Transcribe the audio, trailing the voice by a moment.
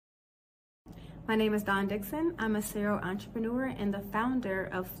My name is Dickson. I'm a serial entrepreneur and the founder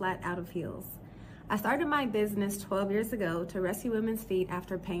of Flat Out of Heels. I started my business 12 years ago to rescue women's feet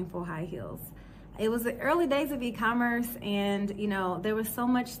after painful high heels. It was the early days of e-commerce, and there was so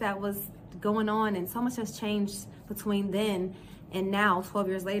much that was going on and so much has changed between then and now, 12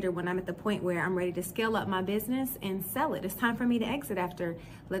 years later, when I'm at the point where I'm ready to scale up my business and sell it. It's time for me to exit after,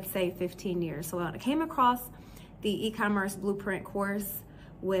 let's say, 15 years. So when I came across the e-commerce blueprint course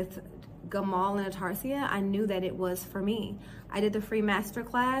with Gamal and Atarsia, I knew that it was for me. I did the free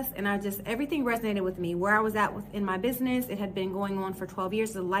masterclass and everything resonated with me. Where I was at in my business, it had been going on for 12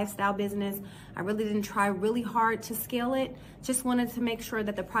 years, a lifestyle business. I really didn't try really hard to scale it. Just wanted to make sure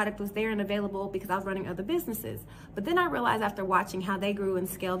that the product was there and available because I was running other businesses. But then I realized after watching how they grew and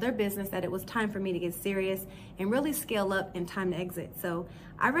scaled their business that it was time for me to get serious and really scale up and time to exit. So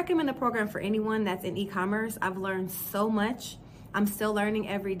I recommend the program for anyone that's in e-commerce. I've learned so much. I'm still learning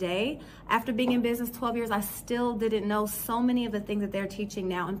every day. After being in business 12 years, I still didn't know so many of the things that they're teaching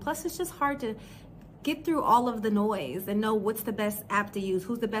now. And plus, it's just hard to get through all of the noise and know what's the best app to use,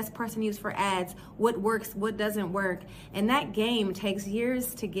 who's the best person to use for ads, what works, what doesn't work. And that game takes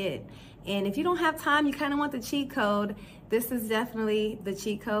years to get. And if you don't have time, you kind of want the cheat code, this is definitely the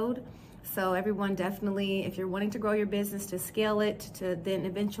cheat code. So everyone definitely, if you're wanting to grow your business, to scale it, to then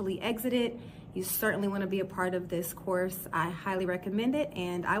eventually exit it, you certainly want to be a part of this course. I highly recommend it,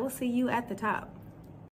 and I will see you at the top.